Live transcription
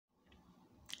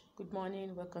Good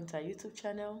morning, welcome to our YouTube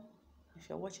channel. If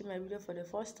you're watching my video for the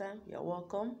first time, you're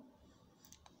welcome.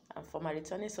 And for my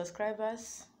returning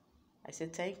subscribers, I say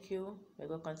thank you. May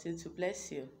God continue to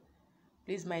bless you.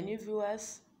 Please, my new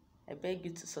viewers, I beg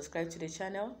you to subscribe to the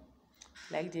channel,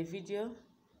 like the video,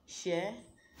 share,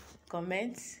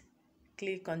 comment,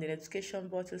 click on the notification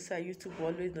button so YouTube will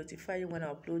always notify you when I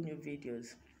upload new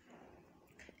videos.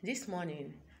 This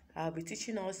morning, I'll be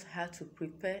teaching us how to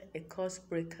prepare a curse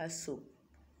breaker soap.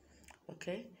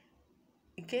 Okay,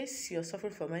 in case you're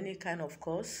suffering from any kind of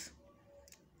curse,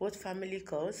 both family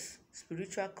curse,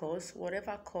 spiritual curse,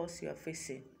 whatever curse you are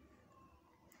facing,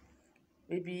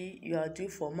 maybe you are due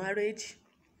for marriage,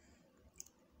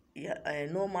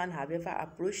 no man have ever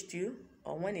approached you,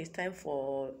 or when it's time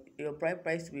for your bride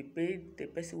price to be paid, the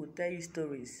person will tell you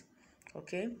stories.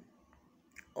 Okay,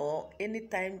 or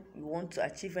anytime you want to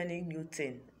achieve any new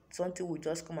thing, something will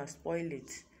just come and spoil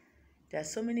it. There are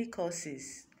so many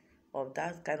causes of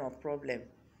that kind of problem.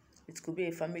 It could be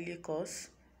a family curse,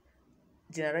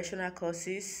 generational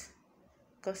curses,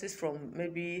 curses from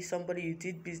maybe somebody you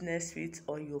did business with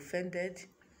or you offended.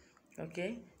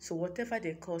 Okay, so whatever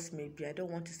the cause may be, I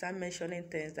don't want to start mentioning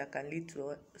things that can lead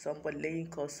to somebody laying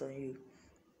curse on you.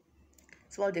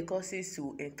 Some of the causes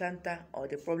you encounter or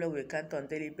the problem we encounter on a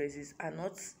daily basis are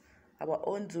not our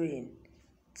own doing.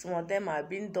 Some of them are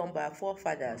being done by our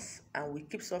forefathers and we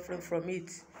keep suffering from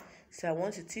it. So I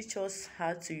want to teach us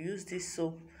how to use this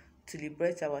soap to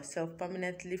liberate ourselves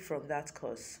permanently from that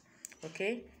cause.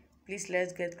 Okay, please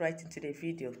let's get right into the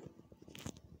video.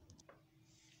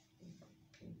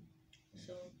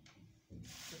 So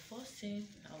the first thing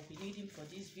I'll be needing for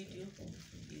this video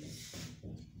is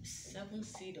 7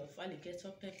 seeds of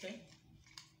alligator pepper.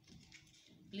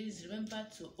 Please remember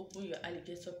to open your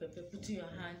alligator pepper, putting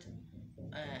your hand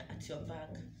at your back.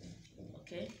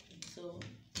 Okay, so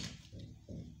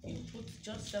you put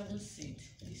just 7 seeds.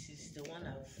 This is the one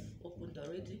I've opened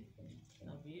already.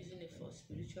 I'll be using it for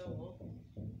spiritual work.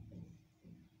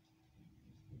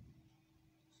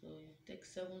 So you take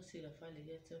 7 seeds of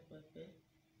alligator pepper.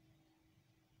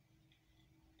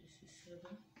 This is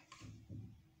 7.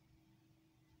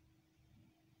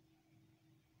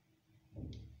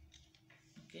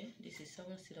 Okay, this is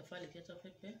 7 seeds of alligator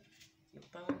pepper. You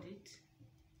pound it.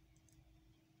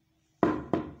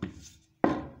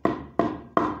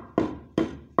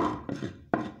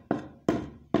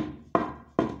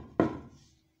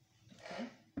 Okay.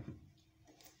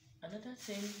 Another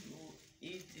thing you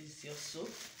eat is your soap,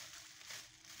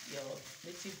 your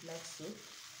native black soap.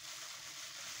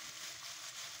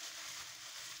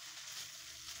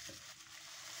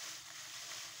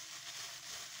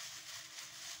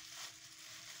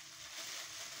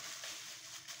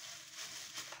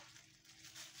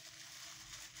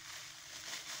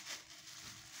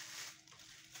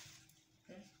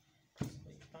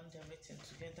 Everything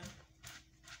together.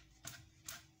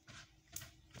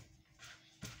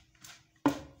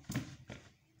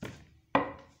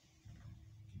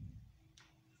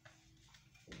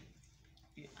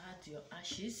 You add your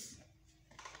ashes,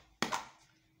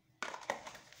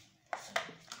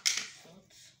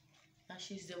 salt.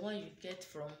 Ashes, the one you get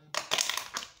from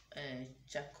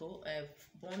charcoal,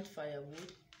 burnt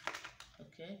firewood.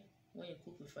 Okay, when you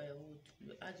cook with firewood,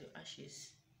 you add your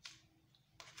ashes.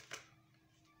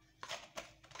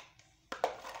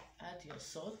 Add your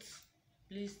salt.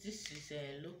 Please, this is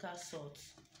a local salt.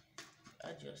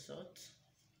 Add your salt.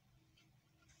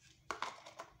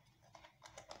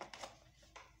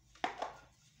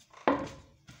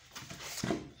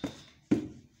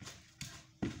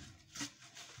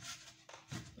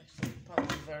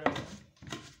 Pound it very well.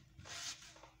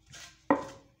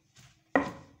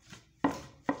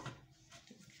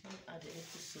 Add a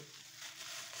little soup.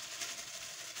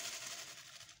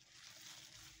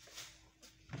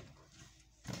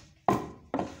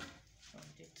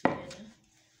 Together.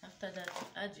 After that,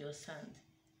 add your sand.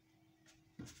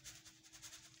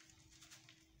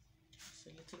 So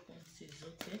little quantity is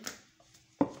okay.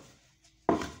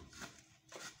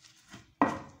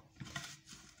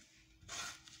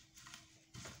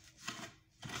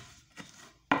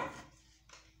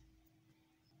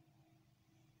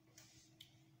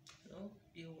 So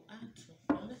you add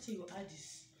another thing you add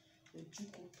is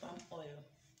Ojuku palm oil.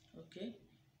 Okay.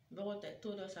 But what I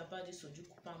told us about this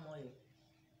Ojuku palm oil.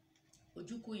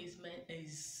 Ojuku is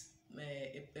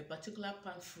a particular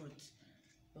palm fruit.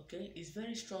 Okay, it's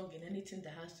very strong in anything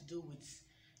that has to do with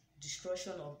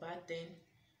destruction of bad thing,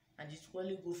 and it's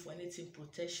only good for anything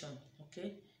protection.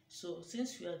 Okay, so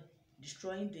since we are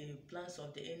destroying the plans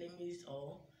of the enemies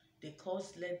or the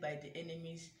cause led by the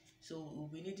enemies, so we'll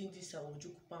be needing this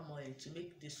Ojuku palm oil to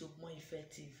make the soap more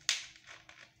effective.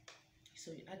 So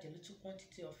you add a little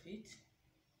quantity of it.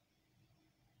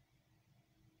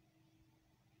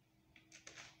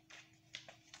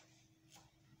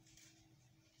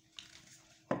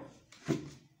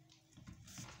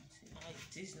 See how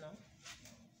it is now.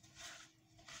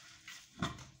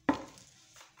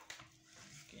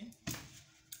 Okay.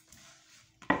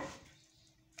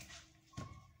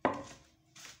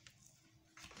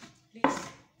 Please,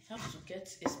 you have to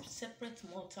get a separate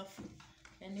mortar for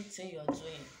anything you're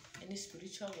doing, any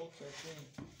spiritual work you're doing.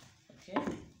 Okay,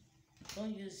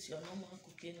 don't use your normal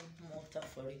cooking mortar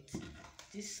for it.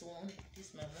 This one, this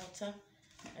is my mortar.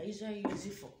 I usually use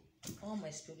it for all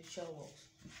my spiritual works.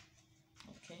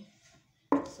 Okay,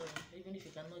 so even if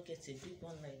you cannot get a big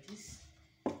one like this,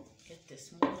 get a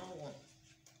smaller one.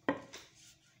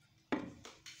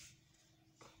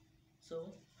 So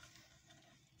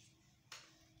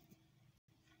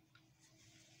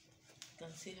you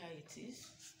can see how it is.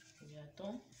 We are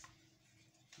done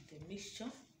with the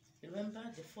mixture. Remember,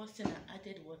 the first thing I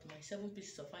added was my 7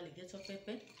 pieces of alligator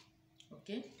pepper.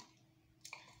 Okay,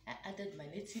 I added my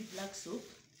native black soap.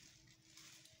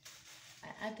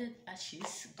 I added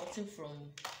ashes gotten from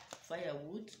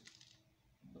firewood.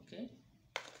 Okay,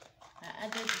 I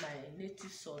added my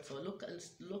native salt or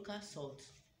local salt.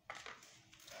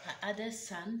 I added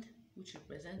sand, which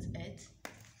represents earth.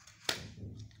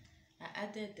 I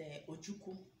added the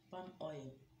ojuku palm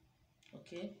oil.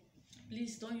 Okay,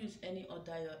 please don't use any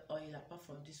other oil apart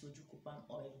from this ojuku palm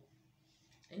oil.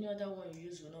 Any other one you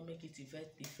use will not make it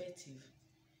effective.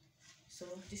 So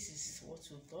this is what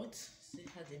we got. See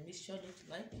how the mixture looks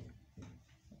like.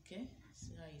 Okay,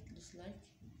 see how it looks like.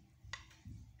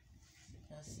 As you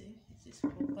can see, it is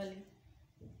properly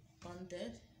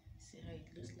pounded. See how it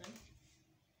looks like.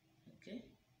 Okay,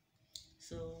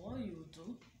 so what you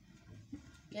do,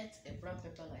 get a brown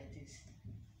pepper like this.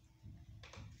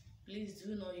 Please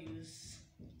do not use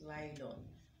nylon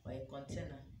or a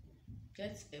container.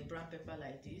 Get a brown pepper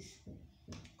like this.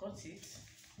 Cut it.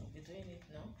 I'll be doing it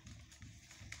now.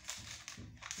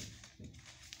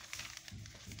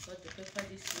 Cut the pepper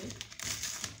this way.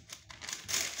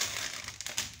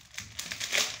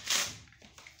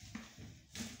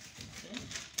 Okay.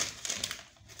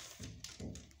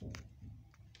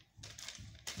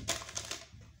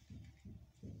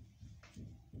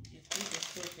 You put the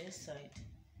soap inside.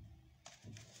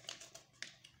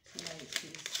 See how it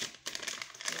is.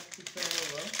 Wrap it very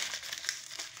well.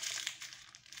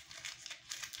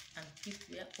 And keep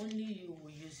where only you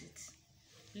will use it.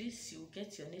 Please, you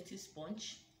get your native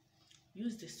sponge.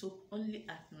 Use the soap only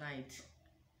at night.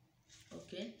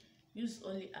 Okay, use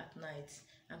only at night.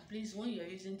 And please, when you're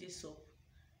using this soap,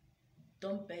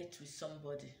 don't bear it with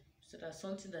somebody, so that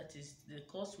something that is the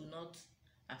cause will not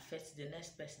affect the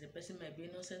next person. The person might be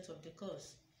innocent of the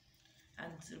cause.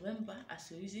 And remember,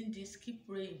 as you're using this, keep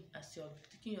praying as you're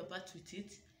taking your bath with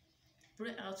it.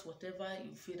 Pray out whatever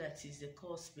you feel that is the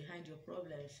cause behind your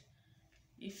problems.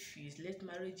 If it's late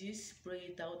marriages, pray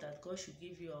it out that God should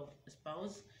give you a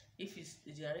spouse. If it's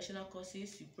generational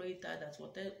causes, you pray it out that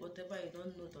whatever you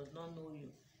don't know does not know you.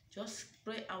 Just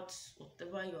pray out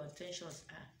whatever your intentions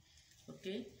are.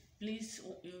 Okay, please,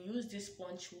 you use this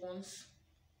sponge once.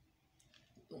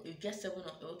 You get 7.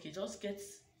 Okay, just get,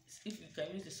 if you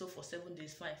can use the soap for 7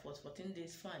 days, fine. For 14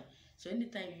 days, fine. So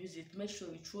anytime you use it, make sure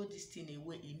you throw this thing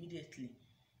away immediately.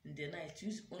 In the night,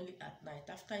 use only at night.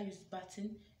 After you use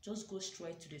bathing, just go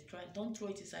straight to the trash. Don't throw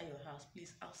it inside your house,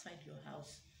 please. Outside your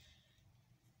house,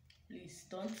 please.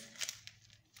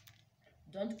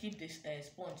 Don't keep this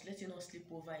sponge. Let it not slip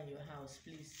over in your house,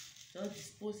 please. Just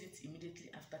dispose it immediately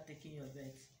after taking your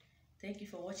bath. Thank you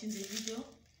for watching the video.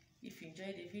 If you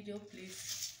enjoyed the video,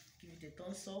 please give it a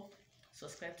thumbs up.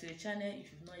 Subscribe to the channel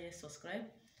if you've not yet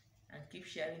subscribed, and keep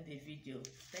sharing the video.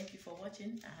 Thank you for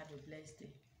watching and have a blessed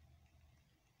day.